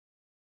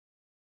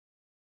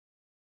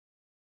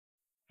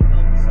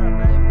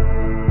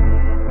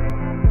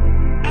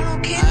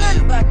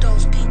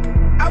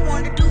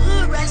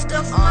buying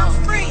stuff for my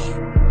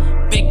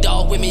friend. Big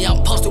dog with me,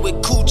 I'm posted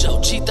with Cujo.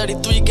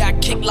 G33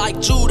 got kicked like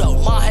judo.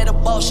 Mom had a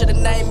ball, shoulda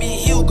named me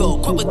Hugo.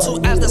 Quick with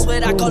 2 F's, that's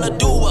what I call a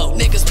duo.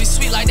 Niggas be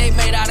sweet like they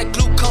made out of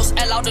glucose.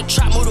 L out the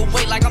trap, move the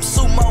weight like I'm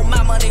sumo.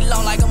 My money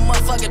long like a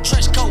motherfucking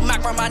trench coat.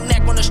 Mac around my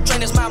neck when the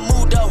strain is my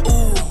mudo.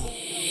 Ooh,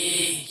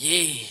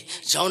 yeah.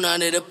 Joan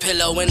under the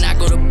pillow when I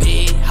go to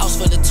bed. House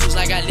full of twos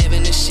like I live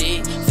in the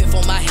shit. Fifth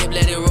on my hip,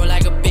 let it roll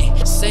like a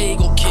bit. Say you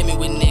gon' kill me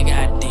with nigga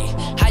I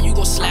did. How you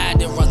gon' slide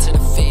then run to the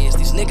feds?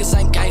 These niggas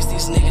ain't gangs,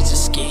 these niggas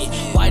just scared.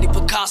 Whitey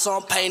Picasso,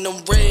 I'm painting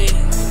them red.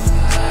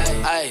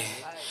 Ayy,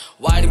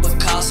 Whitey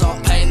Picasso,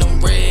 I'm painting them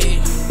red.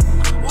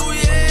 Ooh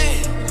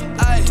yeah,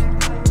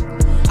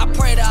 ayy. I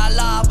pray to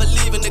Allah, I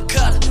believe in the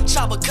cutter.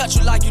 Chopper cut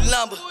you like you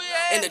lumber.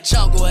 In the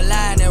jungle, a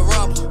lion and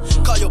rumble.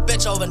 Call your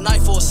bitch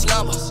overnight for a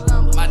slumber.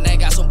 My name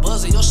got some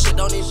buzzer, your shit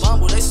don't even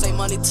bumble. They say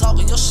money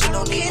talking, your shit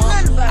don't even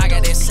mumble. I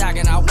got that sack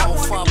and I won't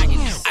fumble.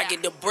 I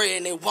get the bread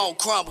and it won't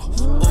crumble.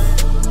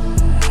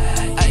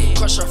 Ayy,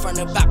 crush her from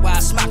the back while I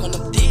smack on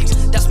them D's.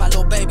 That's my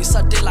little baby,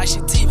 suck dick like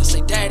she Diva.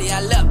 Say daddy,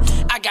 I love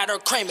it. I got her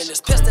creaming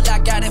this pistol, I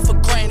got it for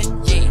granted.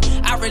 Yeah,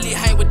 I really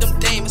hang with them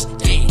demons.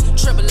 Yeah,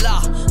 triple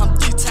R, I'm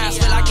 3 times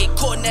till I get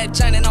caught in that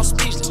joint and I'm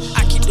speechless.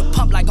 I keep the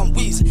pump like I'm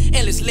wheezing.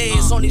 Endless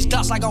legs on these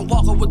dots like I'm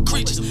walking with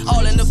creatures.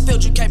 All in the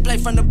field, you can't play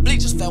from the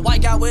bleachers. Fat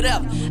white guy,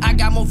 whatever. I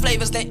got more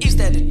flavors than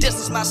Easter. To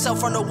distance myself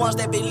from the ones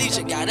that be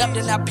leeching. Got up,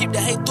 then I peep the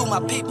hate through my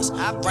peepers.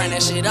 I bring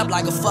that shit up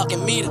like a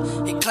fucking meter.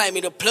 He claim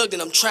me the plug,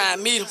 then I'm trying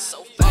to meet him.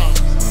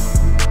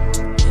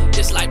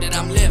 This life that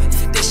I'm living,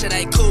 this shit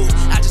ain't cool.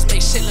 I just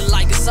make shit look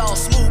like it's all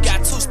smooth. Got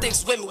 2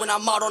 sticks with me when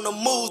I'm out on the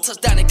move.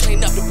 Touchdown and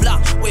clean up the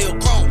block, well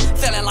grown.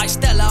 Feeling like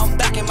Stella, I'm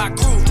back in my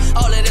groove.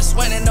 All of this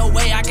winning, no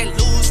way I can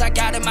lose. I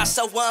got it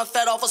myself, one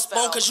fed off a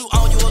spoon. Cause you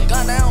own you a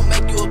gun, I don't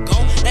make you a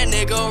goon. That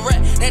nigga a rat,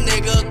 that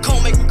nigga a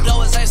coon. Make me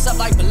blow his ass up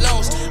like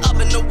balloons. Up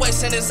in the waist,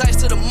 send his ass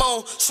to the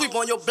moon. Sweep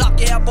on your block,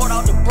 yeah, I bought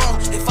out the broom.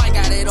 If I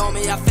got it on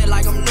me, I feel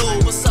like I'm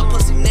new. What's up,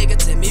 pussy nigga?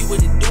 Tell me what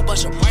it do.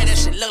 But your brain, that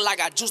shit look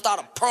like I juiced out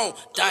a prune.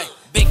 Dang,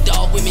 big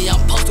dog with me, I'm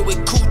posted with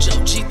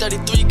Cujo.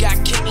 G33 got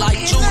kicked like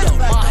judo.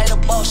 Mom had a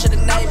ball, shoulda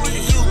named me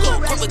Hugo.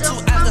 Quick with 2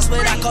 F's, that's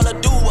what I call a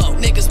duo.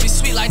 Niggas be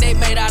sweet like they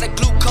made out of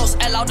glucose.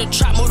 L out the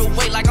trap, move the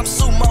weight like I'm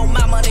sumo.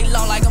 My money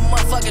long like a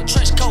motherfucking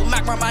trench coat.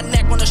 Mac around my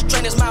neck when the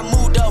strain is my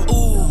mudo.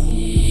 Ooh,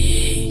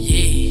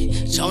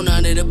 yeah. Joan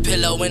under the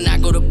pillow when I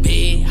go to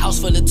bed. House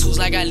full of twos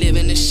like I live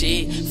in the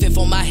shed. Fifth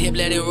on my hip,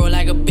 let it roll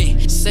like a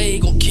bit. Say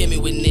you gon' kill me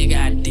with nigga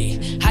I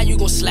did. How you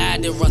gon'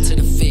 slide then run to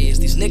the feds?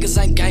 These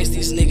niggas ain't gangs,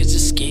 these niggas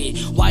just scared.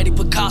 Whitey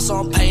Picasso,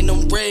 I'm painting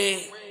them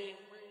red.